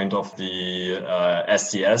point of the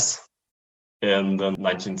SDS in the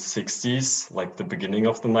 1960s, like the beginning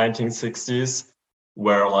of the 1960s,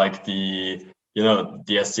 where like the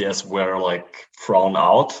SDS were like thrown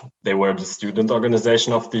out. They were the student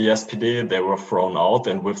organization of the SPD. They were thrown out,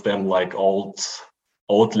 and with them like old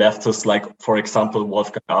leftists, like for example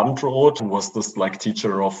Wolfgang Abendroth, who was this like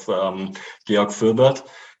teacher of Georg Filbert.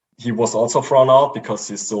 He was also thrown out because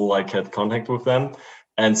he still like had contact with them.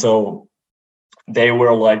 And so they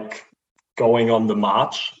were like going on the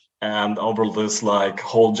march, and over this like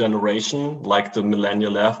whole generation, like the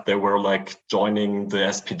Millennial Left, they were like joining the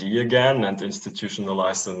SPD again and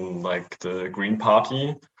institutionalized in like the Green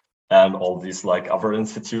Party and all these like other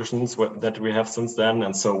institutions that we have since then.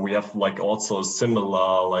 And so we have like also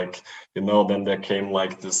similar, like, you know, then there came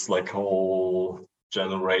like this like whole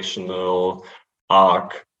generational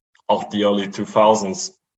arc of the early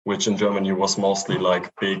 2000s, which in Germany was mostly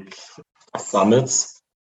like big summits.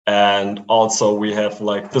 And also we have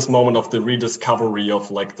like this moment of the rediscovery of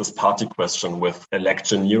like this party question with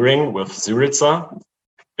electioneering with Syriza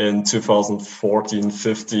in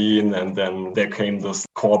 2014-15. And then there came this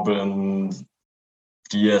Corbyn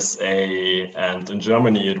DSA. And in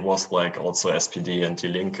Germany, it was like also SPD and Die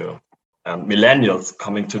Linke. And millennials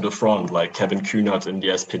coming to the front, like Kevin Kühnert in the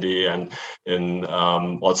SPD, and in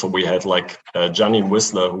also we had like Janine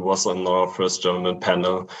Wissler, who was on our first German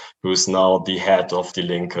panel, who's now the head of Die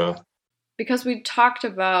Linke. Because we talked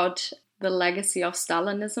about the legacy of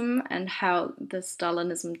Stalinism and how the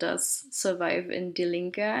Stalinism does survive in Die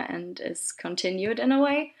Linke and is continued in a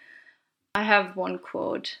way, I have one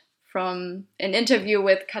quote from an interview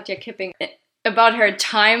with Katja Kipping about her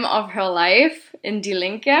time of her life in Die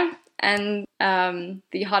Linke. And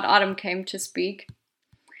the Hot Autumn came to speak.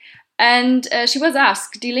 And she was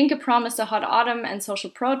asked, Die Linke promised a hot autumn and social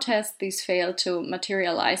protest. These failed to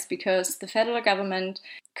materialize because the federal government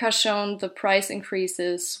cautioned the price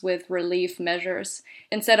increases with relief measures.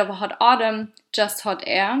 Instead of a hot autumn, just hot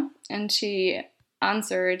air. And she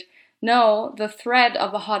answered, no, the threat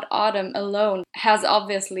of a hot autumn alone has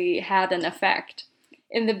obviously had an effect.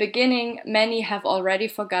 In the beginning, many have already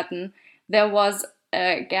forgotten there was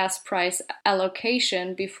a gas price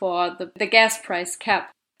allocation before the gas price cap.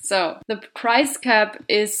 So the price cap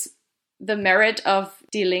is the merit of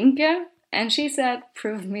Die Linke, and she said,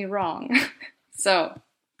 prove me wrong. So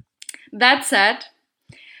that said,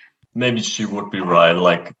 maybe she would be right.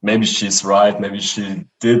 Like maybe she's right. Maybe she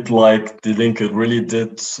did like Die Linke really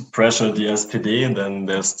did pressure the SPD. And then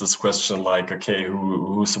there's this question like, okay,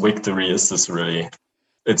 whose victory is this really?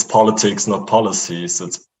 It's politics, not policies.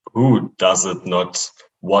 It's who does it, not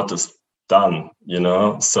what is done, you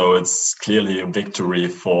know? So it's clearly a victory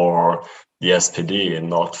for the SPD and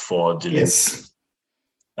not for Die Linke. Yes.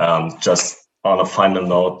 Just on a final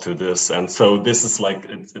note to this. And so this is like,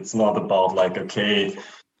 it's not about like, okay,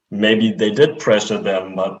 maybe they did pressure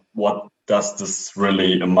them, but what does this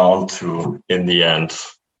really amount to in the end?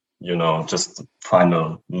 You know, just a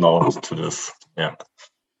final note to this. Yeah.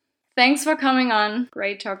 Thanks for coming on.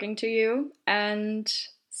 Great talking to you, and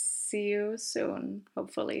see you soon,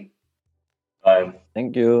 hopefully. Bye.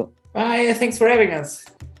 Thank you. Bye. Thanks for having us.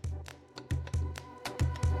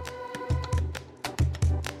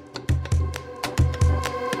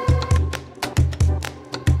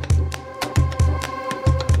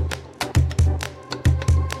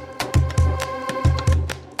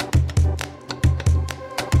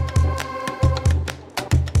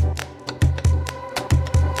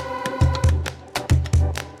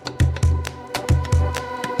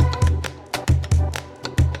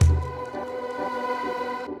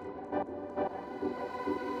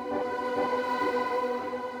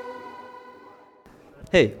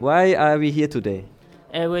 Hey, why are we here today?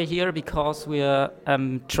 We're here because we are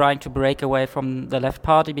trying to break away from the left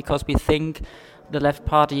party, because we think the left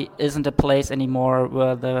party isn't a place anymore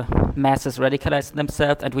where the masses radicalize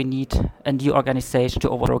themselves, and we need a new organization to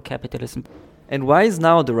overthrow capitalism. And why is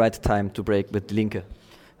now the right time to break with Die Linke?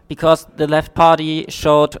 Because the left party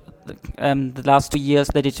showed the last 2 years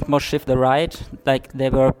that it must shift the right. Like, they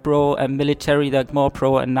were pro-military, like more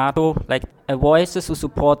pro-NATO, like voices who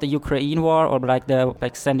support the Ukraine war, or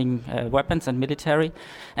like sending weapons and military.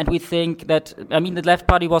 And we think that, the left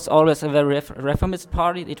party was always a very reformist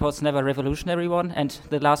party. It was never a revolutionary one. And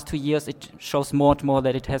the last 2 years, it shows more and more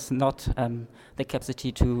that it has not the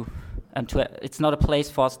capacity to it's not a place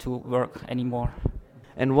for us to work anymore.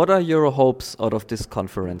 And what are your hopes out of this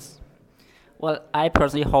conference? Well, I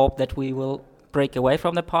personally hope that we will break away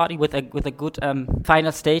from the party with a good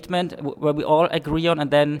final statement where we all agree on,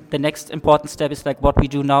 and then the next important step is like what we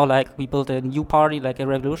do now, like we build a new party, like a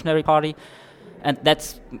revolutionary party, and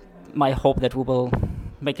that's my hope, that we will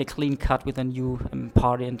make a clean cut with a new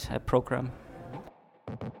party and program.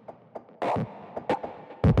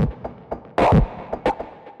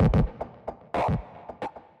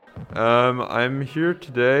 I'm here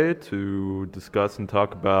today to discuss and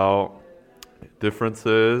talk about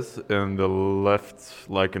differences in the left,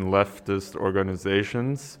 like in leftist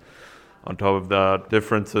organizations. On top of that,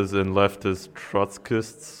 differences in leftist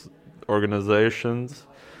Trotskist organizations.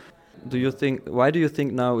 Why do you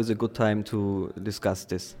think now is a good time to discuss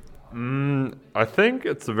this? I think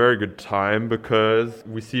it's a very good time because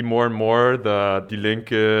we see more and more that Die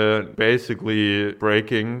Linke basically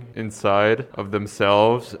breaking inside of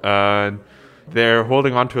themselves, and they're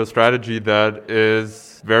holding on to a strategy that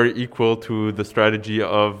is very equal to the strategy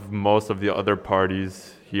of most of the other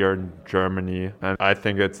parties here in Germany. And I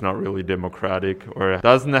think it's not really democratic, or it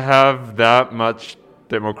doesn't have that much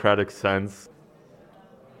democratic sense.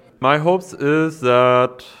 My hopes is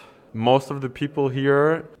that most of the people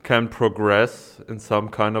here can progress in some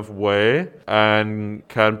kind of way and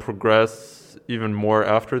can progress even more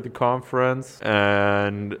after the conference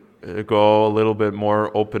and go a little bit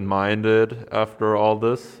more open-minded after all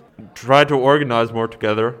this. Try to organize more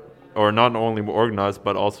together, or not only organize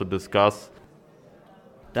but also discuss.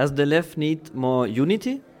 Does the left need more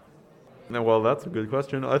unity? Well, that's a good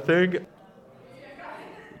question. I think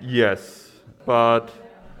yes, but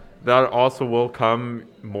that also will come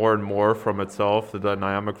more and more from itself, the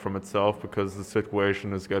dynamic from itself, because the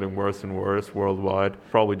situation is getting worse and worse worldwide.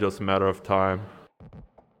 Probably just a matter of time.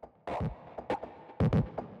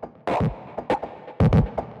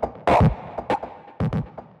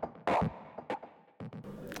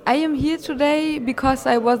 I am here today because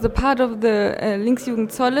I was a part of the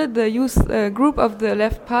Linksjugend Zolle, the youth group of the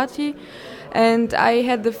left party. And I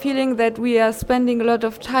had the feeling that we are spending a lot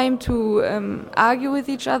of time to argue with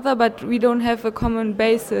each other, but we don't have a common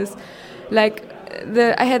basis.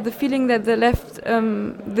 I had the feeling that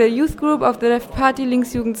the youth group of the left party,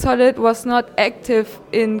 Linksjugend Zolle, was not active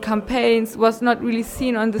in campaigns, was not really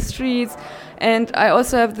seen on the streets. And I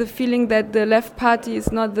also have the feeling that the left party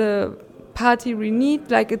is not the party we need,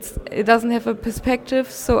 it doesn't have a perspective.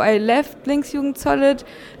 So I left Linksjugend Zolle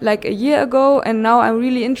like a year ago, and now I'm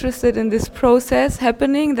really interested in this process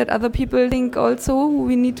happening that other people think also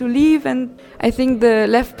we need to leave. And I think the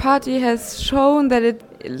left party has shown that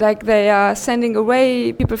they are sending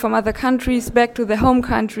away people from other countries back to their home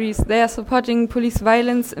countries. They are supporting police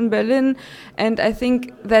violence in Berlin, and I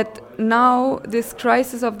think that now this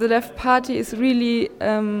crisis of the left party is really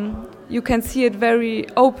you can see it very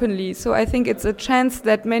openly. So I think it's a chance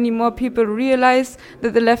that many more people realize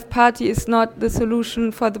that the left party is not the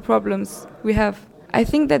solution for the problems we have. I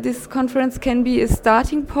think that this conference can be a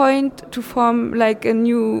starting point to form like a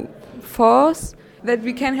new force, that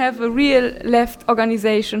we can have a real left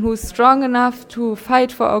organization who's strong enough to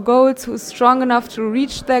fight for our goals, who's strong enough to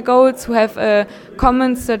reach their goals, who have a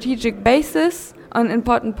common strategic basis on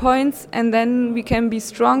important points, and then we can be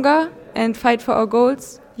stronger and fight for our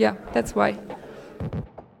goals. Yeah, that's why.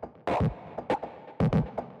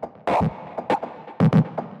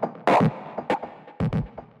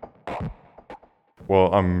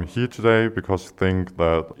 Well, I'm here today because I think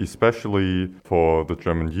that especially for the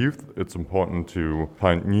German youth, it's important to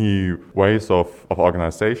find new ways of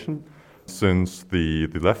organization, since the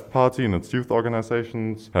left party and its youth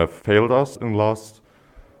organizations have failed us in the last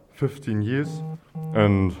 15 years.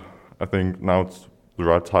 And I think now it's the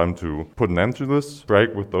right time to put an end to this,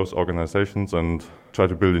 break with those organizations and try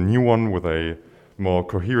to build a new one with a more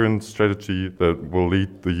coherent strategy that will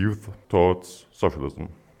lead the youth towards socialism.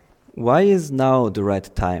 Why is now the right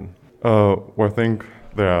time? Well, I think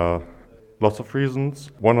there are lots of reasons.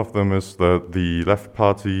 One of them is that the Left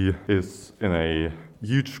Party is in a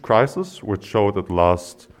huge crisis, which showed at the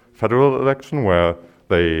last federal election, where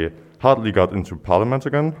they hardly got into parliament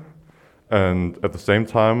again. And at the same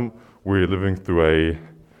time, we're living through a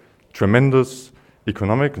tremendous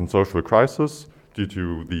economic and social crisis due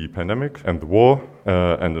to the pandemic and the war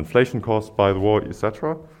and inflation caused by the war,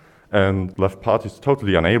 etc. And Left Party is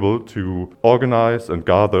totally unable to organize and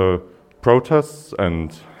gather protests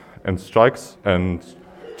and strikes and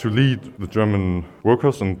to lead the German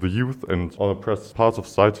workers and the youth and all oppressed parts of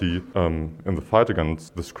society in the fight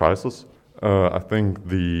against this crisis. I think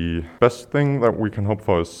the best thing that we can hope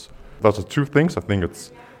for is, there's two things. I think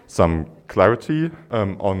it's some clarity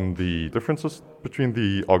on the differences between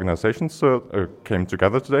the organizations that came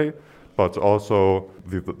together today, but also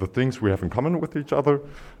the things we have in common with each other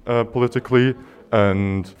politically,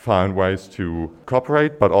 and find ways to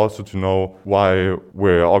cooperate, but also to know why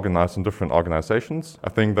we're organized in different organizations. I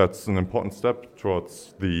think that's an important step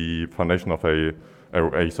towards the foundation of a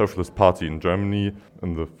socialist party in Germany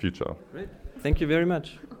in the future. Great. Thank you very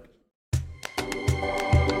much.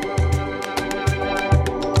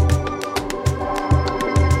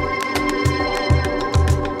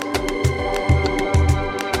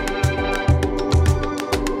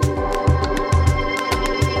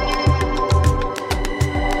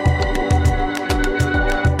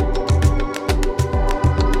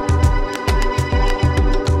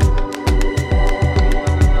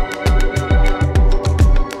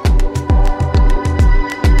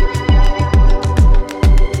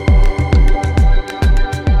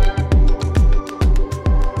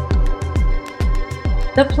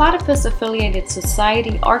 The Platypus-affiliated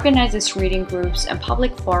society organizes reading groups and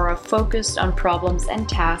public fora focused on problems and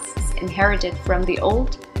tasks inherited from the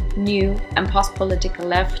old, new, and post-political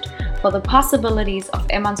left for the possibilities of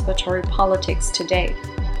emancipatory politics today.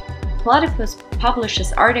 Platypus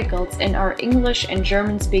publishes articles in our English and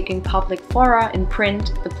German-speaking public fora in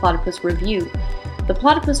print, the Platypus Review. The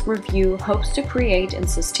Platypus Review hopes to create and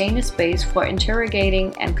sustain a space for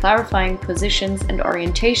interrogating and clarifying positions and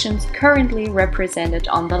orientations currently represented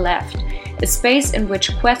on the left, a space in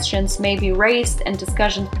which questions may be raised and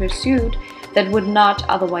discussions pursued that would not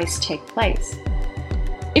otherwise take place.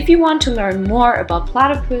 If you want to learn more about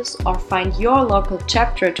Platypus or find your local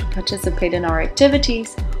chapter to participate in our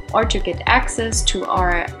activities or to get access to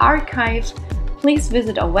our archive, please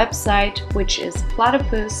visit our website, which is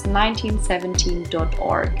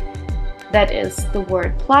platypus1917.org. That is the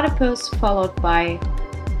word platypus followed by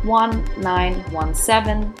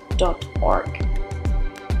 1917.org.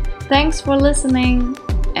 Thanks for listening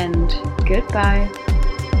and goodbye.